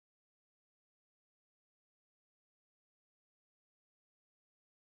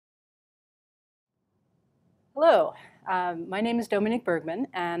Hello, my name is Dominique Bergmann,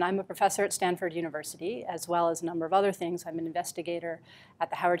 and I'm a professor at Stanford University, as well as a number of other things. I'm an investigator at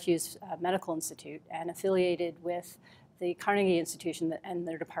the Howard Hughes Medical Institute and affiliated with the Carnegie Institution and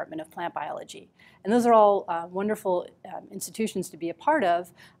their Department of Plant Biology. And those are all wonderful institutions to be a part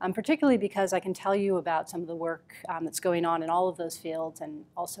of, particularly because I can tell you about some of the work that's going on in all of those fields and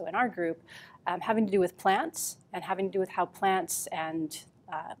also in our group, having to do with plants and having to do with how plants and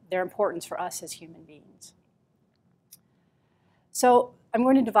their importance for us as human beings. So I'm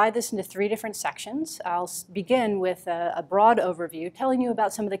going to divide this into three different sections. I'll begin with a broad overview, telling you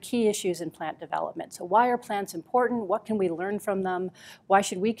about some of the key issues in plant development. So why are plants important? What can we learn from them? Why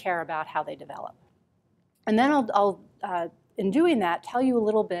should we care about how they develop? And then I'll in doing that, tell you a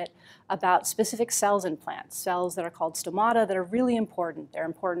little bit about specific cells in plants, cells that are called stomata that are really important. They're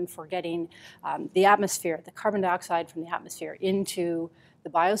important for getting the atmosphere, the carbon dioxide from the atmosphere into the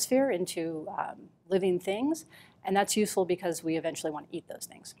biosphere, into living things. And that's useful because we eventually want to eat those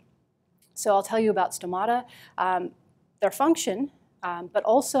things. So I'll tell you about stomata, their function, but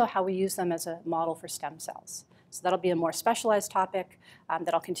also how we use them as a model for stem cells. So that'll be a more specialized topic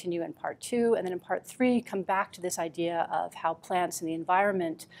that I'll continue in part 2. And then in part 3, come back to this idea of how plants and the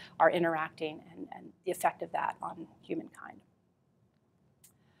environment are interacting and the effect of that on humankind.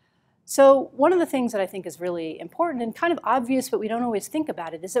 So one of the things that I think is really important and kind of obvious, but we don't always think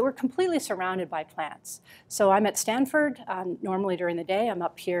about it, is that we're completely surrounded by plants. So I'm at Stanford, normally during the day. I'm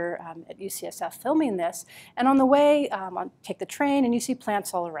up here at UCSF filming this. And on the way, I'll take the train, and you see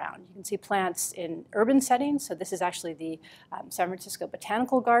plants all around. You can see plants in urban settings. So this is actually the San Francisco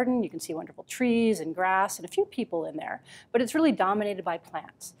Botanical Garden. You can see wonderful trees and grass and a few people in there. But it's really dominated by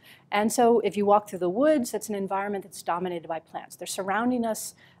plants. And so if you walk through the woods, it's an environment that's dominated by plants. They're surrounding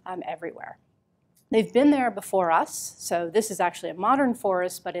us everywhere. They've been there before us, so this is actually a modern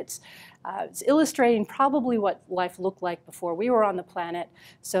forest, but it's illustrating probably what life looked like before we were on the planet.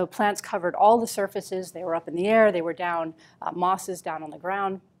 So plants covered all the surfaces. They were up in the air. They were down, mosses down on the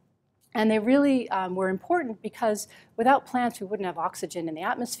ground. And they really were important because without plants, we wouldn't have oxygen in the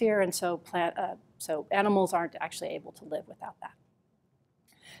atmosphere, and so animals aren't actually able to live without that.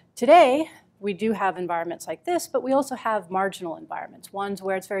 Today, we do have environments like this, but we also have marginal environments, ones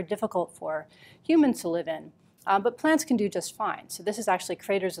where it's very difficult for humans to live in, but plants can do just fine. So this is actually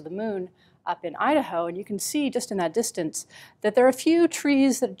craters of the moon up in Idaho, and you can see just in that distance that there are a few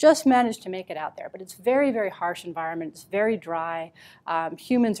trees that just managed to make it out there, but it's very, very harsh environment. It's very dry.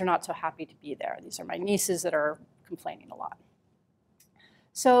 Humans are not so happy to be there. These are my nieces that are complaining a lot.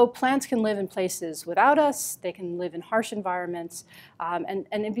 So plants can live in places without us. They can live in harsh environments. And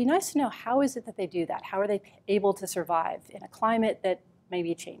it'd be nice to know, how is it that they do that? How are they able to survive in a climate that may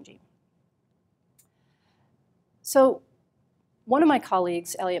be changing? So one of my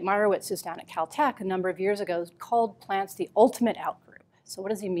colleagues, Elliot Meyerowitz, who's down at Caltech a number of years ago, called plants the ultimate outgroup. So what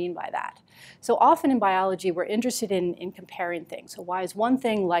does he mean by that? So often in biology, we're interested in comparing things. So why is one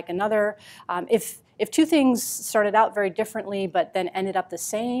thing like another? If two things started out very differently but then ended up the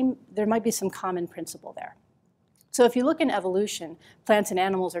same, there might be some common principle there. So if you look in evolution, plants and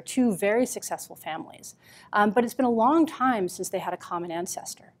animals are two very successful families. But it's been a long time since they had a common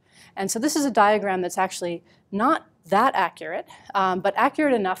ancestor. And so this is a diagram that's actually not that accurate, but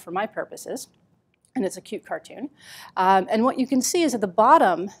accurate enough for my purposes. And it's a cute cartoon. And what you can see is at the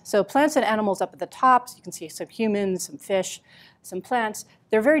bottom, so plants and animals up at the top, so you can see some humans, some fish, some plants.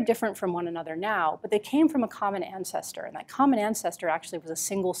 They're very different from one another now, but they came from a common ancestor, and that common ancestor actually was a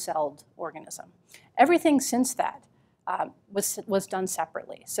single-celled organism. Everything since that was done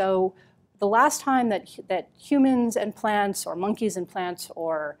separately. So the last time that humans and plants, or monkeys and plants,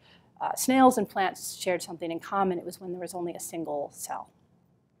 or snails and plants shared something in common, it was when there was only a single cell.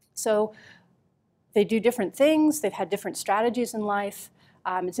 So they do different things. They've had different strategies in life.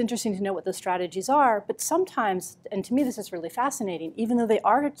 It's interesting to know what those strategies are, but sometimes, and to me this is really fascinating, even though they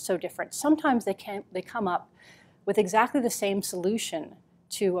are so different, sometimes they come up with exactly the same solution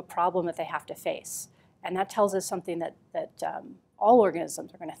to a problem that they have to face. And that tells us something that all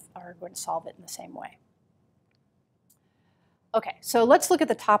organisms are going to solve it in the same way. Okay, so let's look at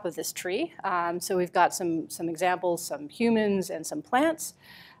the top of this tree. So we've got some examples, some humans and some plants.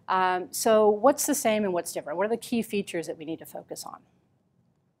 So what's the same and what's different? What are the key features that we need to focus on?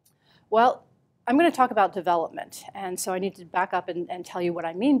 Well, I'm going to talk about development, and so I need to back up and tell you what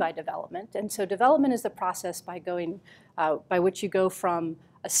I mean by development. And so development is the process by which you go from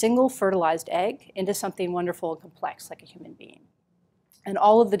a single fertilized egg into something wonderful and complex like a human being. and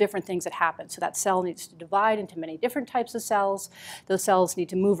all of the different things that happen. So that cell needs to divide into many different types of cells. Those cells need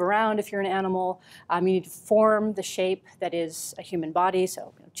to move around if you're an animal. You need to form the shape that is a human body,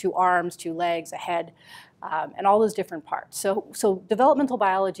 so 2 arms, 2 legs, a head, and all those different parts. So developmental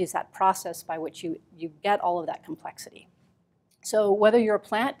biology is that process by which you get all of that complexity. So whether you're a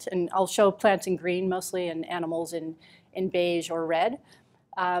plant, and I'll show plants in green mostly and animals in beige or red,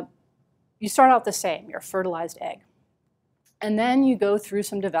 you start out the same. You're a fertilized egg. And then you go through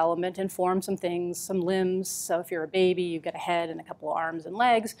some development and form some things, some limbs. So if you're a baby, you get a head and a couple of arms and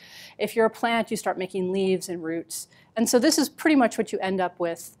legs. If you're a plant, you start making leaves and roots. And so this is pretty much what you end up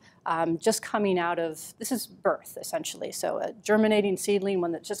with just coming out of, this is birth, essentially. So a germinating seedling,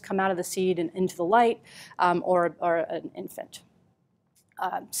 one that's just come out of the seed and into the light, or an infant.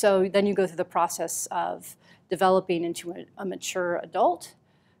 So then you go through the process of developing into a mature adult.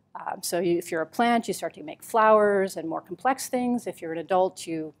 If you're a plant, you start to make flowers and more complex things. If you're an adult,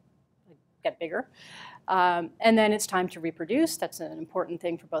 you get bigger. And then it's time to reproduce. That's an important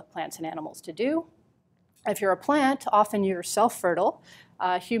thing for both plants and animals to do. If you're a plant, often you're self-fertile.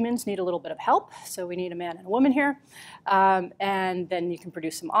 Humans need a little bit of help, so we need a man and a woman here. And then you can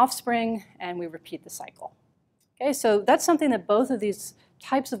produce some offspring, and we repeat the cycle. Okay, so that's something that both of these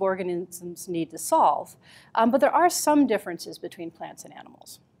types of organisms need to solve. But there are some differences between plants and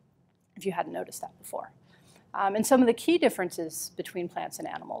animals, if you hadn't noticed that before. And some of the key differences between plants and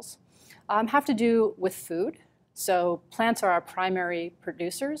animals have to do with food. So plants are our primary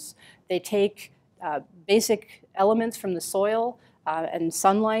producers. They take basic elements from the soil and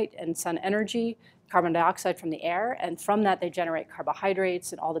sunlight and sun energy, carbon dioxide from the air, and from that they generate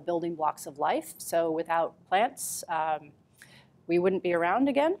carbohydrates and all the building blocks of life. So without plants, we wouldn't be around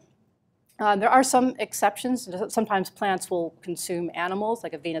again. There are some exceptions. Sometimes plants will consume animals,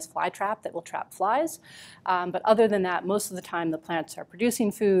 like a Venus flytrap that will trap flies. But other than that, most of the time the plants are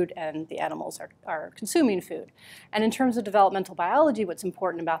producing food and the animals are consuming food. And in terms of developmental biology, what's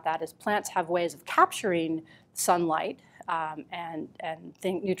important about that is plants have ways of capturing sunlight and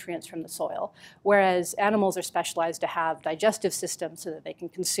nutrients from the soil, whereas animals are specialized to have digestive systems so that they can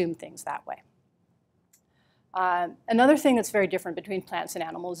consume things that way. Another thing that's very different between plants and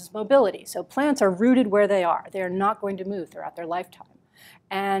animals is mobility. So plants are rooted where they are. They are not going to move throughout their lifetime.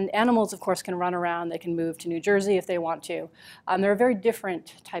 And animals, of course, can run around. They can move to New Jersey if they want to. They're a very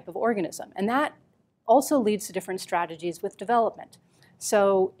different type of organism. And that also leads to different strategies with development.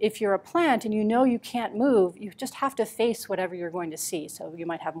 So if you're a plant and you know you can't move, you just have to face whatever you're going to see. So you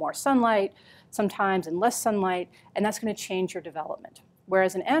might have more sunlight sometimes and less sunlight, and that's going to change your development.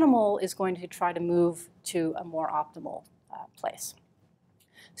 Whereas an animal is going to try to move to a more optimal place.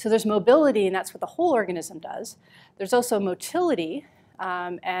 So there's mobility, and that's what the whole organism does. There's also motility,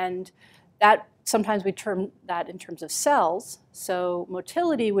 and that sometimes we term that in terms of cells. So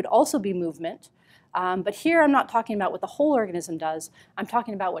motility would also be movement. But here I'm not talking about what the whole organism does. I'm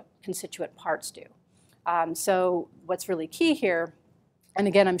talking about what constituent parts do. So what's really key here, and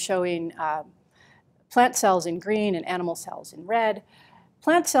again I'm showing plant cells in green and animal cells in red.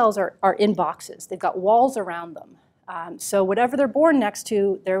 Plant cells are in boxes. They've got walls around them. So whatever they're born next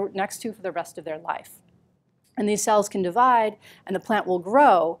to, they're next to for the rest of their life. And these cells can divide, and the plant will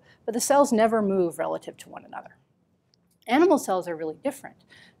grow, but the cells never move relative to one another. Animal cells are really different.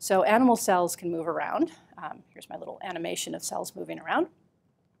 So animal cells can move around. Here's my little animation of cells moving around.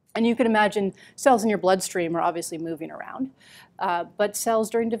 And you can imagine cells in your bloodstream are obviously moving around, but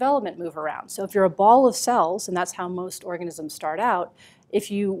cells during development move around. So if you're a ball of cells, and that's how most organisms start out, if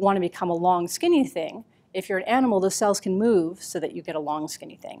you want to become a long, skinny thing, if you're an animal, the cells can move so that you get a long,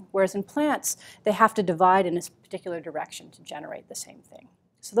 skinny thing. Whereas in plants, they have to divide in a particular direction to generate the same thing.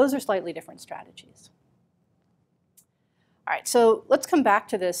 So those are slightly different strategies. All right, so let's come back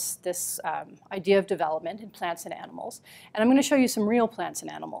to this idea of development in plants and animals. And I'm going to show you some real plants and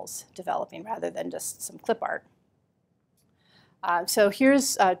animals developing rather than just some clip art. So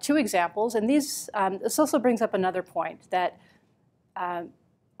here's 2 examples. And this also brings up another point that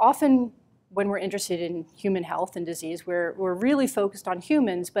often when we're interested in human health and disease, we're really focused on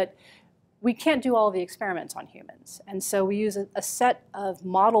humans, but we can't do all the experiments on humans. And so we use a set of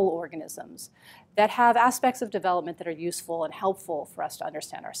model organisms that have aspects of development that are useful and helpful for us to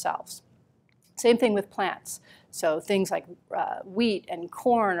understand ourselves. Same thing with plants. So things like wheat and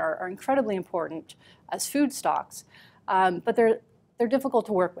corn are incredibly important as food stocks, but they're difficult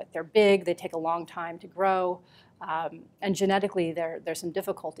to work with. They're big, they take a long time to grow, and genetically there's some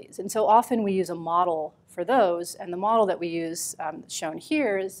difficulties. And so often we use a model for those, and the model that we use shown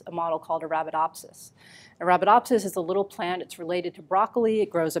here is a model called Arabidopsis. Arabidopsis is a little plant. It's related to broccoli. It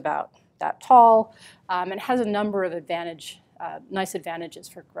grows about that tall, and has a number of advantage nice advantages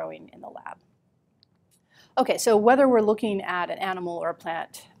for growing in the lab. Okay, so whether we're looking at an animal or a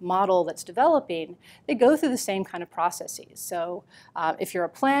plant model that's developing, they go through the same kind of processes. So if you're a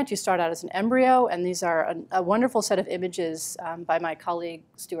plant, you start out as an embryo, and these are a wonderful set of images by my colleague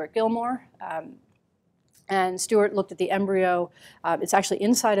Stuart Gilmore. And Stuart looked at the embryo. It's actually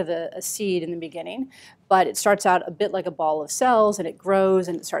inside of a seed in the beginning, but it starts out a bit like a ball of cells, and it grows,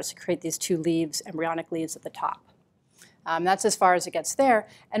 and it starts to create these two leaves, embryonic leaves at the top. That's as far as it gets there.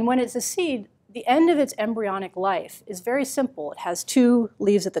 And when it's a seed, the end of its embryonic life is very simple. It has two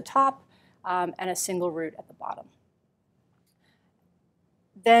leaves at the top and a single root at the bottom.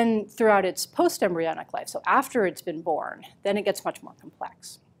 Then throughout its post-embryonic life, so after it's been born, then it gets much more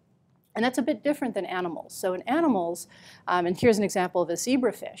complex. And that's a bit different than animals. So in animals, and here's an example of a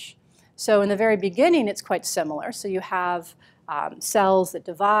zebrafish. So in the very beginning, it's quite similar. So you have cells that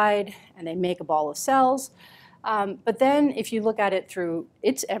divide, and they make a ball of cells. But then if you look at it through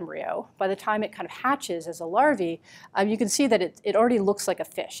its embryo, by the time it kind of hatches as a larvae, you can see that it already looks like a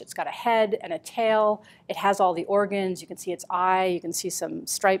fish. It's got a head and a tail. It has all the organs. You can see its eye. You can see some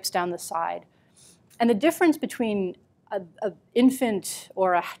stripes down the side. And the difference between an infant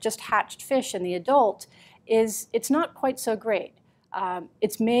or a just hatched fish and the adult is it's not quite so great.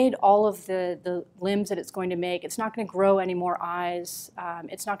 It's made all of the limbs that it's going to make. It's not going to grow any more eyes.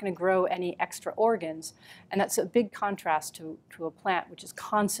 It's not going to grow any extra organs. And that's a big contrast to a plant, which is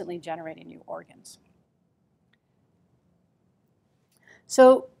constantly generating new organs.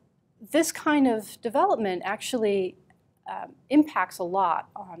 So this kind of development actually impacts a lot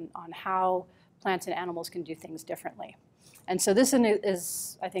on how plants and animals can do things differently. And so this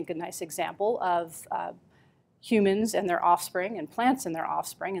is, I think, a nice example of humans and their offspring and plants and their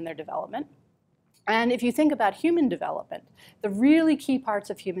offspring and their development. And if you think about human development, the really key parts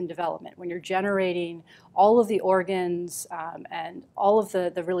of human development, when you're generating all of the organs and all of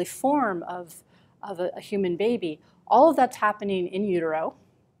the really form of a human baby, all of that's happening in utero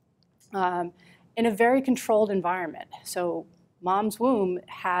in a very controlled environment. So mom's womb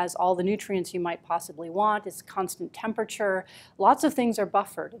has all the nutrients you might possibly want. It's constant temperature. Lots of things are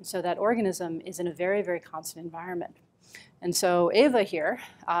buffered. And so that organism is in a very, very constant environment. And so Ava here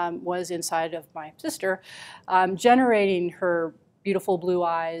was inside of my sister, generating her beautiful blue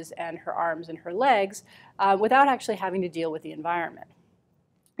eyes and her arms and her legs without actually having to deal with the environment.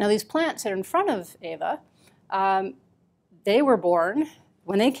 Now these plants that are in front of Ava, they were born,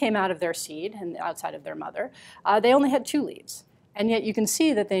 when they came out of their seed and outside of their mother, they only had 2 leaves. And yet you can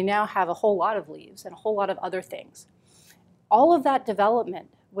see that they now have a whole lot of leaves and a whole lot of other things. All of that development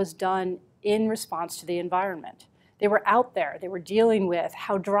was done in response to the environment. They were out there. They were dealing with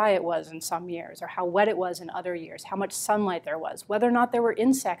how dry it was in some years or how wet it was in other years, how much sunlight there was, whether or not there were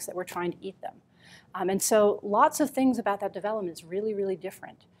insects that were trying to eat them. And so lots of things about that development is really, really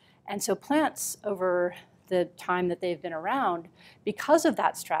different. And so plants over the time that they've been around, because of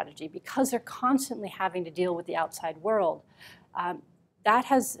that strategy, because they're constantly having to deal with the outside world, that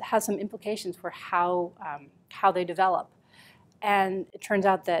has some implications for how they develop. And it turns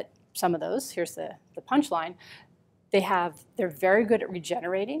out that some of those, here's the punchline, they're very good at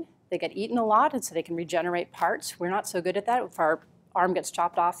regenerating. They get eaten a lot, and so they can regenerate parts. We're not so good at that. If our arm gets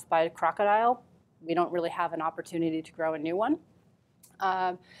chopped off by a crocodile, we don't really have an opportunity to grow a new one.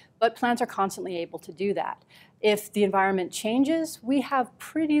 But plants are constantly able to do that. If the environment changes, we have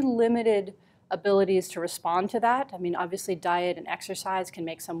pretty limited abilities to respond to that. I mean, obviously diet and exercise can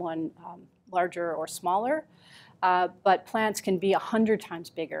make someone larger or smaller, but plants can be 100 times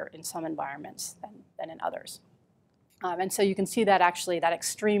bigger in some environments than in others. And so you can see that actually, that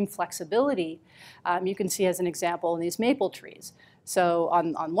extreme flexibility, you can see as an example in these maple trees. So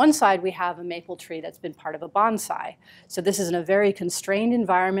on one side, we have a maple tree that's been part of a bonsai. So this is in a very constrained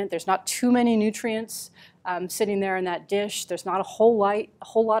environment. There's not too many nutrients sitting there in that dish. There's not a whole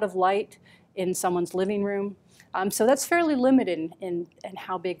lot of light in someone's living room. So that's fairly limited in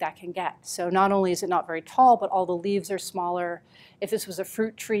how big that can get. So not only is it not very tall, but all the leaves are smaller. If this was a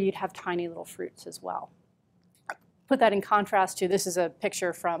fruit tree, you'd have tiny little fruits as well. Put that in contrast to, this is a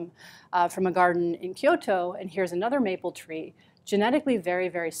picture from a garden in Kyoto, and here's another maple tree. Genetically very,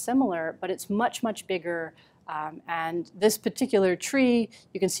 very similar, but it's much, much bigger. And this particular tree,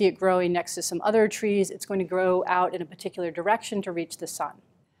 you can see it growing next to some other trees. It's going to grow out in a particular direction to reach the sun.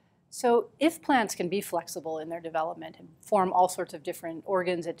 So if plants can be flexible in their development and form all sorts of different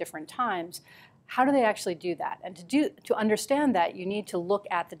organs at different times, how do they actually do that? And to understand that, you need to look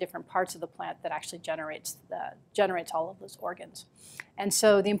at the different parts of the plant that actually generates all of those organs. And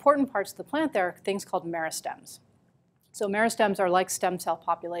so the important parts of the plant there are things called meristems. So meristems are like stem cell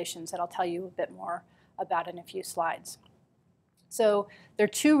populations that I'll tell you a bit more about in a few slides. So there are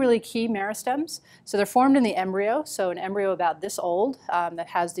two really key meristems. So they're formed in the embryo, so an embryo about this old that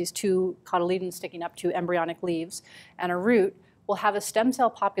has these two cotyledons sticking up, two embryonic leaves, and a root will have a stem cell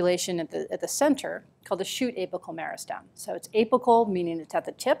population at the center called the shoot apical meristem. So it's apical, meaning it's at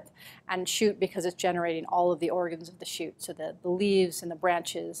the tip, and shoot because it's generating all of the organs of the shoot, so the leaves and the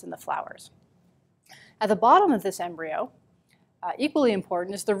branches and the flowers. At the bottom of this embryo, equally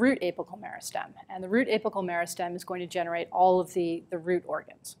important is the root apical meristem. And the root apical meristem is going to generate all of the root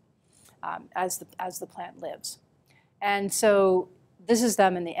organs as the plant lives. And so this is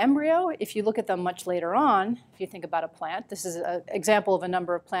them in the embryo. If you look at them much later on, if you think about a plant, this is an example of a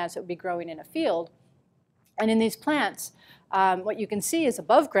number of plants that would be growing in a field. And in these plants, what you can see is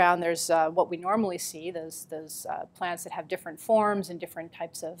above ground, there's what we normally see, those plants that have different forms and different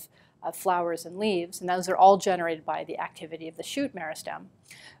types of flowers and leaves, and those are all generated by the activity of the shoot meristem.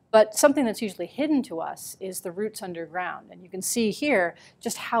 But something that's usually hidden to us is the roots underground, and you can see here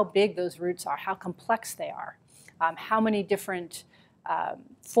just how big those roots are, how complex they are, how many different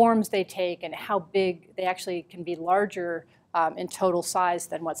forms they take, and how big they actually can be larger in total size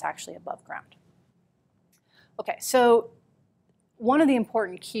than what's actually above ground. Okay, so one of the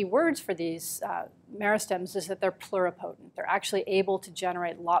important key words for these meristems is that they're pluripotent. They're actually able to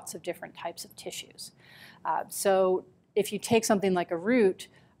generate lots of different types of tissues. So if you take something like a root,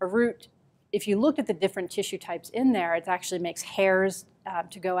 if you look at the different tissue types in there, it actually makes hairs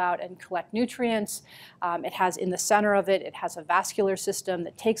to go out and collect nutrients. It has in the center of it, it has a vascular system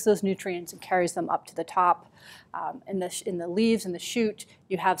that takes those nutrients and carries them up to the top. In the leaves and the shoot,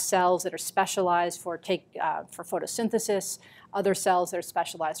 you have cells that are specialized for photosynthesis, other cells that are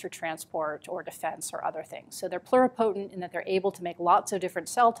specialized for transport or defense or other things. So they're pluripotent in that they're able to make lots of different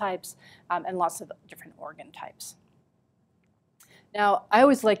cell types and lots of different organ types. Now, I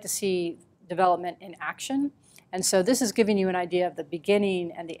always like to see development in action. And so this is giving you an idea of the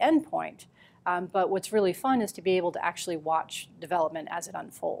beginning and the end point. But what's really fun is to be able to actually watch development as it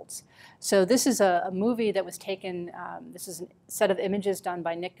unfolds. So this is a movie that was taken, this is a set of images done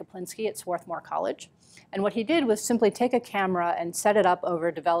by Nick Kaplinski at Swarthmore College. And what he did was simply take a camera and set it up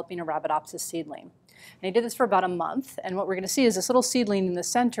over developing a Arabidopsis seedling. And he did this for about a month. And what we're going to see is this little seedling in the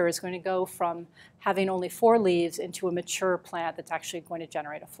center is going to go from having only 4 leaves into a mature plant that's actually going to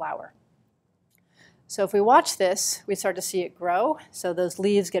generate a flower. So if we watch this, we start to see it grow. So those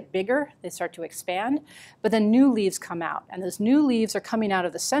leaves get bigger, they start to expand, but then new leaves come out. And those new leaves are coming out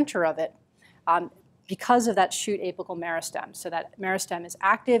of the center of it because of that shoot apical meristem. So that meristem is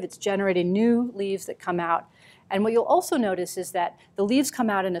active, it's generating new leaves that come out. And what you'll also notice is that the leaves come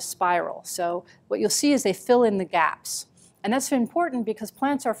out in a spiral. So what you'll see is they fill in the gaps. And that's important because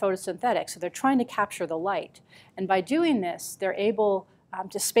plants are photosynthetic, so they're trying to capture the light. And by doing this, they're able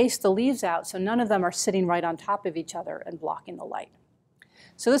to space the leaves out so none of them are sitting right on top of each other and blocking the light.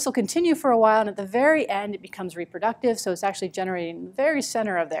 So this will continue for a while, and at the very end it becomes reproductive, so it's actually generating in the very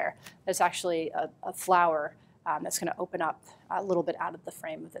center of there. There's actually a flower that's going to open up a little bit out of the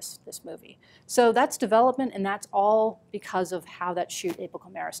frame of this movie. So that's development, and that's all because of how that shoot apical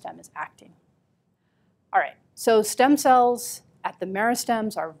meristem is acting. All right, so stem cells at the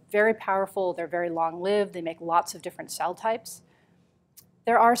meristems are very powerful, they're very long-lived, they make lots of different cell types.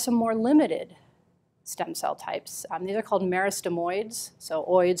 There are some more limited stem cell types. These are called meristemoids, so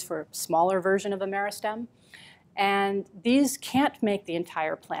oids for smaller version of a meristem. And these can't make the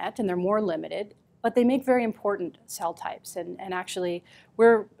entire plant, and they're more limited, but they make very important cell types. And actually,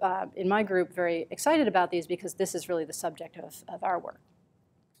 we're, in my group, very excited about these because this is really the subject of our work.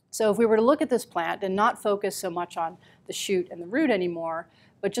 So if we were to look at this plant and not focus so much on the shoot and the root anymore,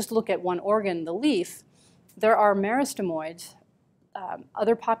 but just look at one organ, the leaf, there are meristemoids,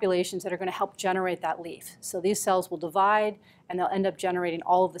 other populations that are going to help generate that leaf. So these cells will divide, and they'll end up generating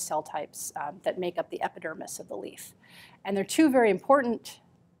all of the cell types that make up the epidermis of the leaf. And there are 2 very important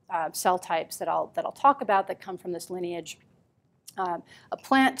cell types that I'll talk about that come from this lineage. A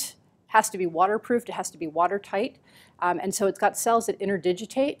plant has to be waterproofed, it has to be watertight, and so it's got cells that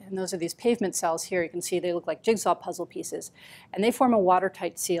interdigitate, and those are these pavement cells here. You can see they look like jigsaw puzzle pieces, and they form a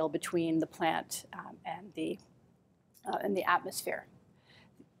watertight seal between the plant and the atmosphere.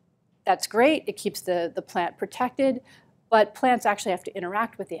 That's great, it keeps the plant protected, but plants actually have to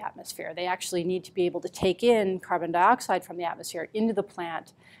interact with the atmosphere. They actually need to be able to take in carbon dioxide from the atmosphere into the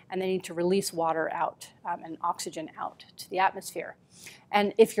plant, and they need to release water out and oxygen out to the atmosphere.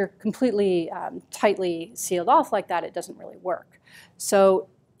 And if you're completely tightly sealed off like that, it doesn't really work. So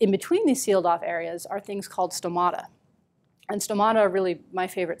in between these sealed off areas are things called stomata. And stomata are really my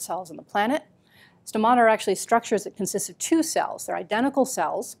favorite cells on the planet. Stomata are actually structures that consist of 2 cells. They're identical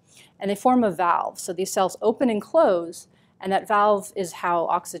cells, and they form a valve. So these cells open and close, And that valve is how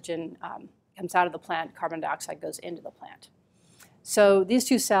oxygen comes out of the plant, carbon dioxide goes into the plant. So these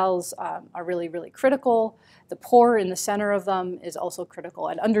two cells are really, really critical. The pore in the center of them is also critical.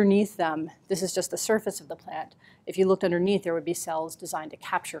 And underneath them, this is just the surface of the plant. If you looked underneath, there would be cells designed to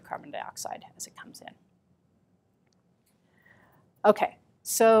capture carbon dioxide as it comes in. Okay,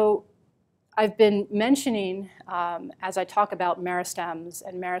 so I've been mentioning, as I talk about meristems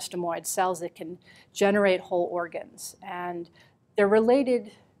and meristemoid cells that can generate whole organs. And they're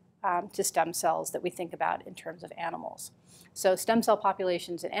related to stem cells that we think about in terms of animals. So stem cell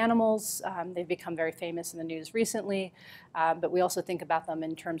populations in animals, they've become very famous in the news recently, but we also think about them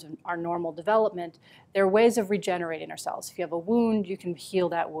in terms of our normal development. They're ways of regenerating our cells. If you have a wound, you can heal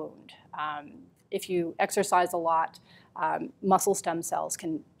that wound. If you exercise a lot, muscle stem cells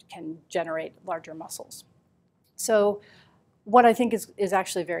can generate larger muscles. So what I think is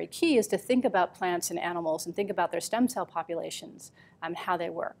actually very key is to think about plants and animals and think about their stem cell populations and how they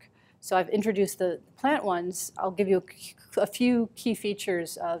work. So I've introduced the plant ones. I'll give you a few key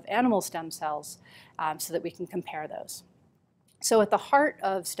features of animal stem cells so that we can compare those. So at the heart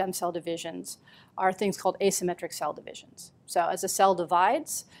of stem cell divisions are things called asymmetric cell divisions. So as a cell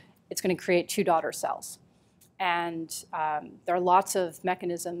divides, it's going to create two daughter cells. And there are lots of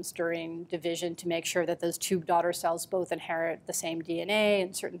mechanisms during division to make sure that those two daughter cells both inherit the same DNA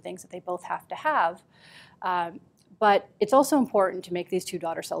and certain things that they both have to have. But it's also important to make these two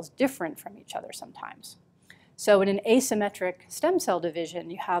daughter cells different from each other sometimes. So in an asymmetric stem cell division,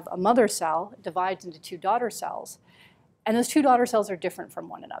 you have a mother cell, it divides into two daughter cells, and those two daughter cells are different from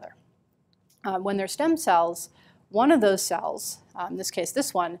one another. When they're stem cells, one of those cells, in this case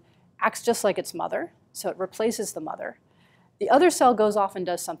this one, acts just like its mother, so it replaces the mother. The other cell goes off and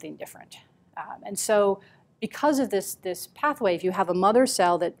does something different. And so because of this pathway, if you have a mother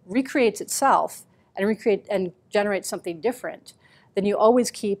cell that recreates itself and generates something different, then you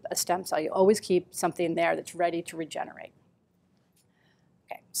always keep a stem cell. You always keep something there that's ready to regenerate.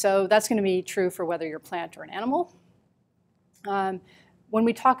 Okay, so that's going to be true for whether you're a plant or an animal. When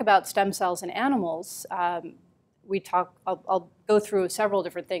we talk about stem cells in animals, I'll go through several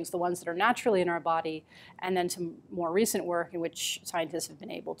different things, the ones that are naturally in our body, and then some more recent work in which scientists have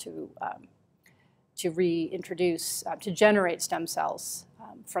been able to reintroduce, to generate stem cells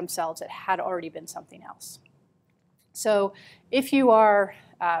from cells that had already been something else. So if you are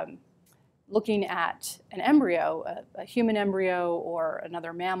looking at an embryo, a human embryo or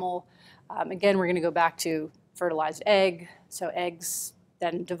another mammal, again, we're going to go back to fertilized egg. So eggs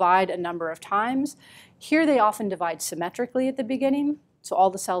then divide a number of times. Here they often divide symmetrically at the beginning, so all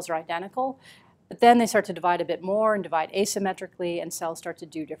the cells are identical. But then they start to divide a bit more and divide asymmetrically, and cells start to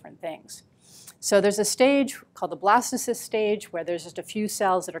do different things. So there's a stage called the blastocyst stage where there's just a few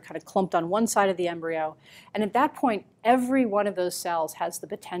cells that are kind of clumped on one side of the embryo. And at that point, every one of those cells has the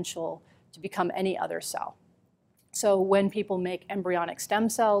potential to become any other cell. So when people make embryonic stem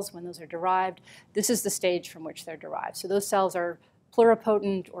cells, when those are derived, this is the stage from which they're derived. So those cells are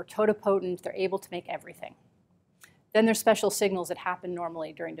pluripotent or totipotent. They're able to make everything. Then there's special signals that happen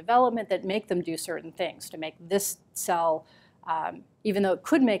normally during development that make them do certain things to make this cell, even though it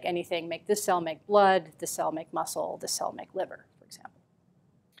could make anything, make this cell make blood, this cell make muscle, this cell make liver, for example.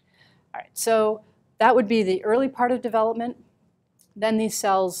 All right, so that would be the early part of development. Then these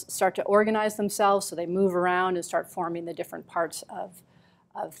cells start to organize themselves, so they move around and start forming the different parts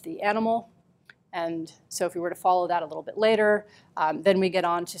of the animal. And so if we were to follow that a little bit later, then we get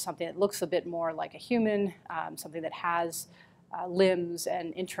on to something that looks a bit more like a human, something that has limbs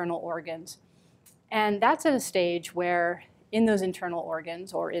and internal organs. And that's at a stage where in those internal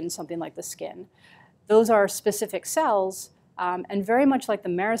organs, or in something like the skin, those are specific cells, and very much like the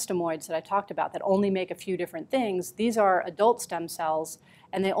meristemoids that I talked about that only make a few different things, these are adult stem cells,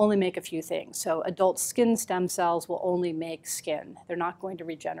 and they only make a few things. So adult skin stem cells will only make skin. They're not going to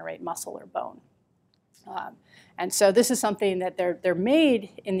regenerate muscle or bone. And so this is something that they're made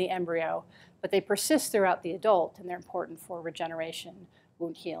in the embryo, but they persist throughout the adult, and they're important for regeneration,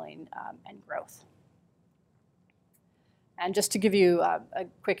 wound healing, and growth. And just to give you a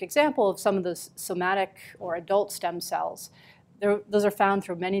quick example of some of those somatic or adult stem cells, those are found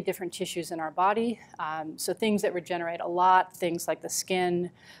through many different tissues in our body. So things that regenerate a lot, things like the skin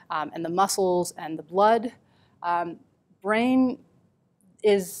and the muscles and the blood. Brain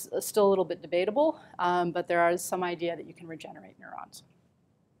is still a little bit debatable, but there is some idea that you can regenerate neurons.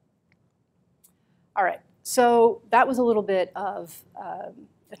 All right, so that was a little bit of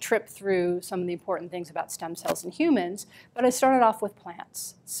a trip through some of the important things about stem cells in humans, but I started off with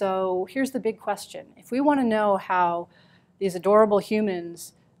plants. So here's the big question. If we want to know how these adorable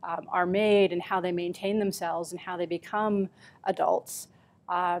humans are made and how they maintain themselves and how they become adults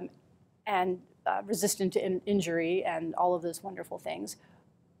and resistant to injury and all of those wonderful things.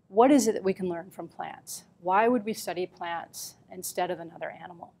 What is it that we can learn from plants? Why would we study plants instead of another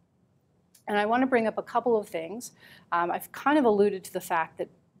animal? And I want to bring up a couple of things. I've kind of alluded to the fact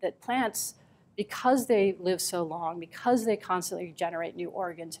that plants, because they live so long, because they constantly generate new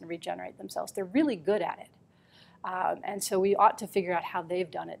organs and regenerate themselves, they're really good at it. And so we ought to figure out how they've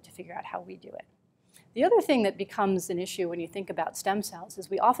done it to figure out how we do it. The other thing that becomes an issue when you think about stem cells is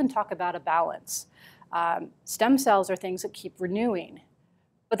we often talk about a balance. Stem cells are things that keep renewing,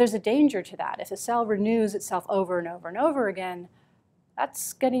 but there's a danger to that. If a cell renews itself over and over and over again,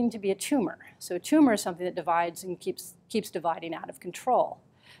 that's getting to be a tumor. So a tumor is something that divides and keeps dividing out of control.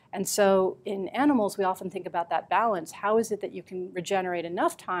 And so in animals, we often think about that balance. How is it that you can regenerate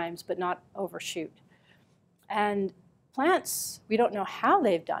enough times but not overshoot? And plants, we don't know how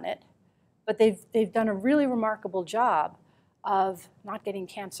they've done it, but they've done a really remarkable job of not getting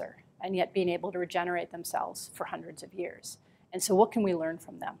cancer and yet being able to regenerate themselves for hundreds of years. And so what can we learn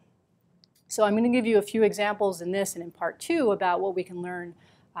from them? So I'm going to give you a few examples in this and in part 2 about what we can learn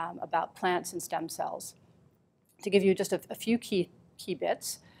about plants and stem cells. To give you just a few key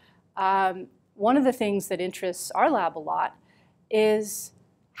bits, one of the things that interests our lab a lot is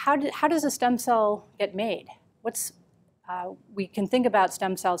how does a stem cell get made? We can think about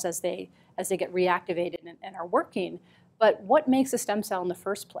stem cells as they get reactivated and are working, but what makes a stem cell in the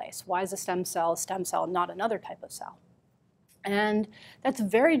first place? Why is a stem cell and not another type of cell? And that's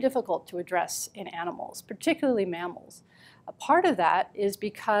very difficult to address in animals, particularly mammals. A part of that is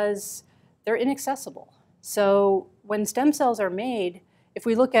because they're inaccessible. So when stem cells are made, if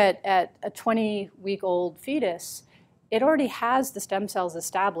we look at a 20-week-old fetus, it already has the stem cells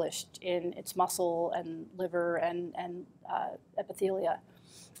established in its muscle and liver and epithelia,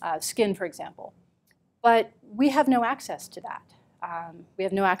 skin, for example. But we have no access to that. We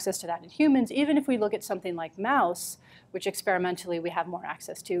have no access to that in humans. Even if we look at something like mouse, which experimentally we have more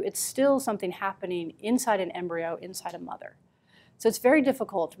access to, it's still something happening inside an embryo, inside a mother. So it's very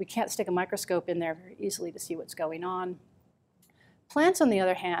difficult. We can't stick a microscope in there very easily to see what's going on. Plants, on the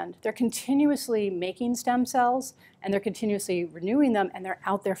other hand, they're continuously making stem cells, and they're continuously renewing them, and they're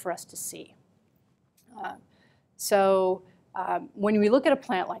out there for us to see. When we look at a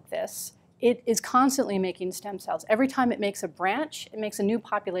plant like this, it is constantly making stem cells. Every time it makes a branch, it makes a new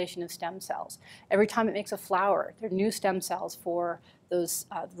population of stem cells. Every time it makes a flower, there are new stem cells for those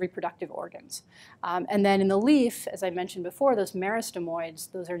reproductive organs. And then in the leaf, as I mentioned before, those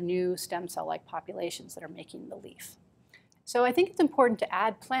meristemoids, those are new stem cell-like populations that are making the leaf. So I think it's important to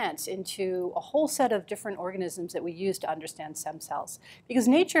add plants into a whole set of different organisms that we use to understand stem cells, because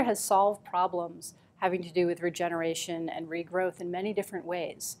nature has solved problems having to do with regeneration and regrowth in many different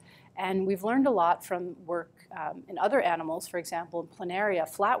ways. And we've learned a lot from work in other animals. For example, in planaria,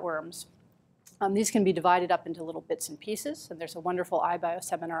 flatworms, these can be divided up into little bits and pieces, and there's a wonderful iBio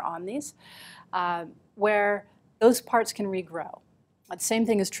seminar on these, where those parts can regrow. The same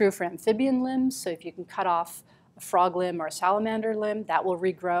thing is true for amphibian limbs, so if you can cut off a frog limb or a salamander limb, that will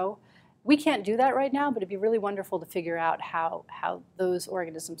regrow. We can't do that right now, but it'd be really wonderful to figure out how those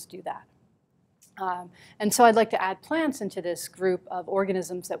organisms do that. And so I'd like to add plants into this group of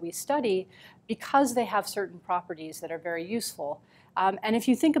organisms that we study because they have certain properties that are very useful. And if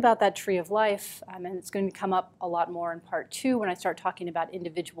you think about that tree of life, and it's going to come up a lot more in part 2 when I start talking about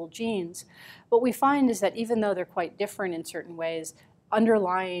individual genes, what we find is that even though they're quite different in certain ways,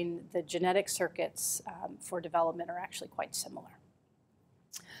 underlying the genetic circuits for development are actually quite similar.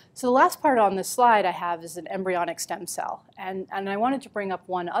 So the last part on this slide I have is an embryonic stem cell. And I wanted to bring up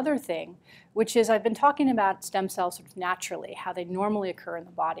one other thing, which is I've been talking about stem cells sort of naturally, how they normally occur in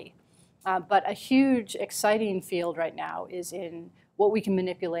the body. But a huge, exciting field right now is in what we can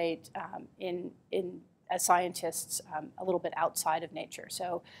manipulate as scientists a little bit outside of nature.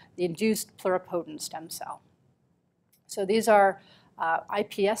 So the induced pluripotent stem cell. So these are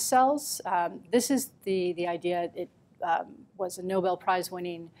iPS cells. This is the idea. It was a Nobel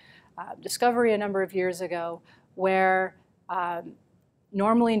Prize-winning discovery a number of years ago, where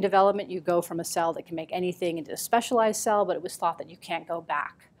normally in development you go from a cell that can make anything into a specialized cell, but it was thought that you can't go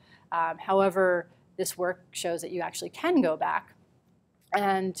back. However, this work shows that you actually can go back.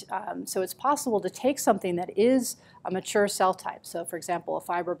 And so it's possible to take something that is a mature cell type, so for example, a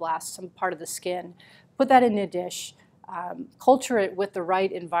fibroblast, some part of the skin, put that in a dish, culture it with the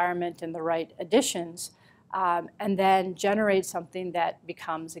right environment and the right additions, and then generate something that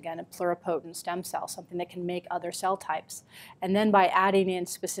becomes, again, a pluripotent stem cell, something that can make other cell types. And then by adding in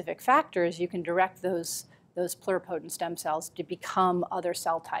specific factors, you can direct those those pluripotent stem cells to become other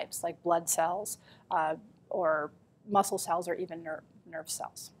cell types like blood cells or muscle cells or even nerve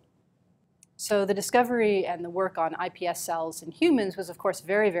cells. So the discovery and the work on iPS cells in humans was, of course,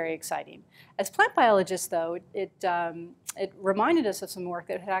 very, very exciting. As plant biologists, though, it reminded us of some work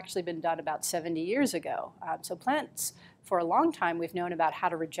that had actually been done about 70 years ago. So plants, for a long time, we've known about how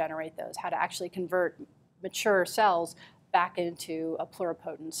to regenerate those, how to actually convert mature cells back into a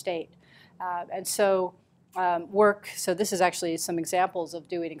pluripotent state. So this is actually some examples of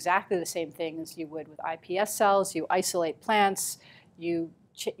doing exactly the same thing as you would with iPS cells. You isolate plants, you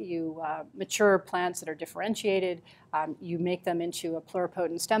mature plants that are differentiated, you make them into a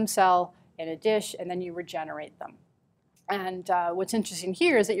pluripotent stem cell in a dish, and then you regenerate them. And what's interesting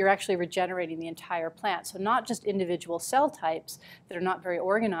here is that you're actually regenerating the entire plant. So not just individual cell types that are not very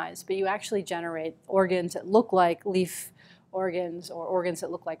organized, but you actually generate organs that look like leaf organs or organs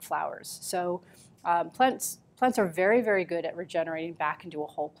that look like flowers. So plants are very, very good at regenerating back into a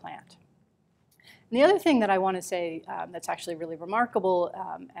whole plant. And the other thing that I want to say that's actually really remarkable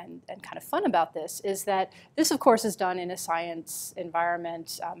and kind of fun about this is that this, of course, is done in a science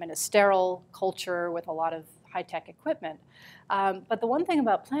environment, in a sterile culture with a lot of high-tech equipment. But the one thing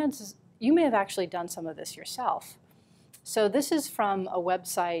about plants is you may have actually done some of this yourself. So this is from a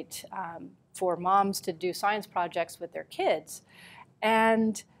website for moms to do science projects with their kids.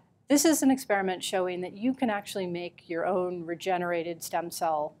 And this is an experiment showing that you can actually make your own regenerated stem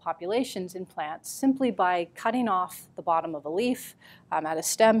cell populations in plants simply by cutting off the bottom of a leaf at a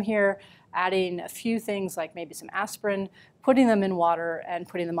stem here, adding a few things like maybe some aspirin, putting them in water, and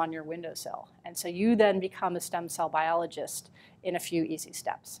putting them on your windowsill. And so you then become a stem cell biologist in a few easy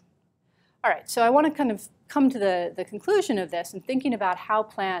steps. All right, so I want to kind of come to the conclusion of this and thinking about how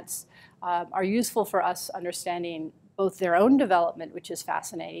plants are useful for us understanding both their own development, which is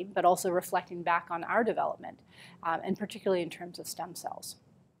fascinating, but also reflecting back on our development, and particularly in terms of stem cells.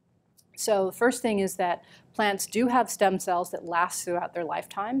 So the first thing is that plants do have stem cells that last throughout their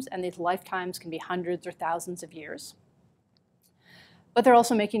lifetimes, and these lifetimes can be hundreds or thousands of years. But they're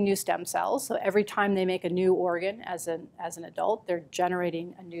also making new stem cells, so every time they make a new organ as an adult, they're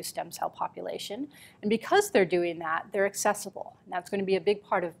generating a new stem cell population. And because they're doing that, they're accessible. And that's going to be a big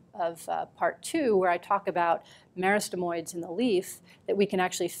part of part 2, where I talk about meristemoids in the leaf that we can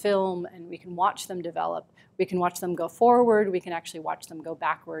actually film and we can watch them develop. We can watch them go forward, we can actually watch them go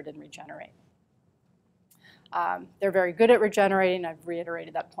backward and regenerate. They're very good at regenerating. I've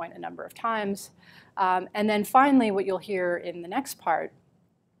reiterated that point a number of times. And then finally, what you'll hear in the next part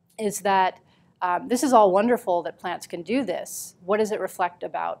is that this is all wonderful that plants can do this. What does it reflect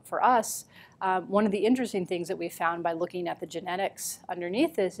about for us? One of the interesting things that we found by looking at the genetics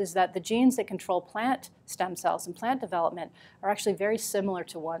underneath this is that the genes that control plant stem cells and plant development are actually very similar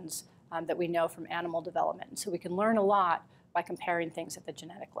to ones that we know from animal development. And so we can learn a lot by comparing things at the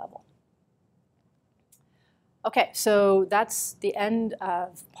genetic level. Okay, so that's the end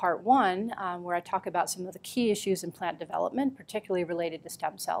of part 1, where I talk about some of the key issues in plant development, particularly related to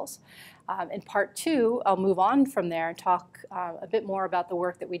stem cells. In part 2, I'll move on from there and talk a bit more about the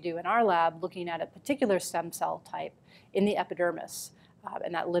work that we do in our lab, looking at a particular stem cell type in the epidermis,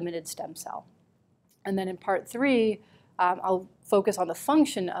 and that limited stem cell. And then in part 3, I'll focus on the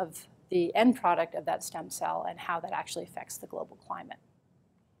function of the end product of that stem cell and how that actually affects the global climate.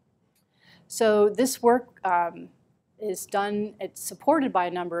 So this work is done, it's supported by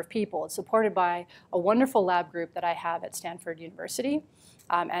a number of people. It's supported by a wonderful lab group that I have at Stanford University.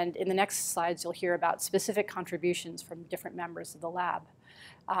 And in the next slides, you'll hear about specific contributions from different members of the lab.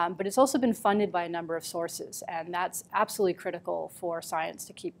 But it's also been funded by a number of sources, and that's absolutely critical for science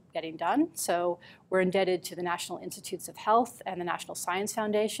to keep getting done. So we're indebted to the National Institutes of Health and the National Science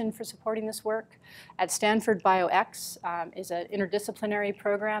Foundation for supporting this work. At Stanford BioX is an interdisciplinary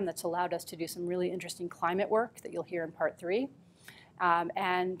program that's allowed us to do some really interesting climate work that you'll hear in part 3.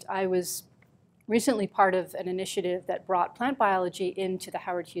 And I was recently part of an initiative that brought plant biology into the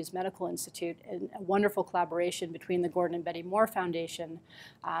Howard Hughes Medical Institute in a wonderful collaboration between the Gordon and Betty Moore Foundation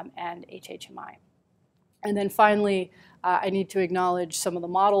and HHMI. And then finally, I need to acknowledge some of the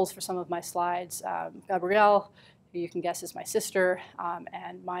models for some of my slides. Gabrielle, who you can guess is my sister,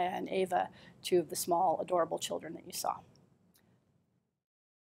 and Maya and Ava, 2 of the small, adorable children that you saw.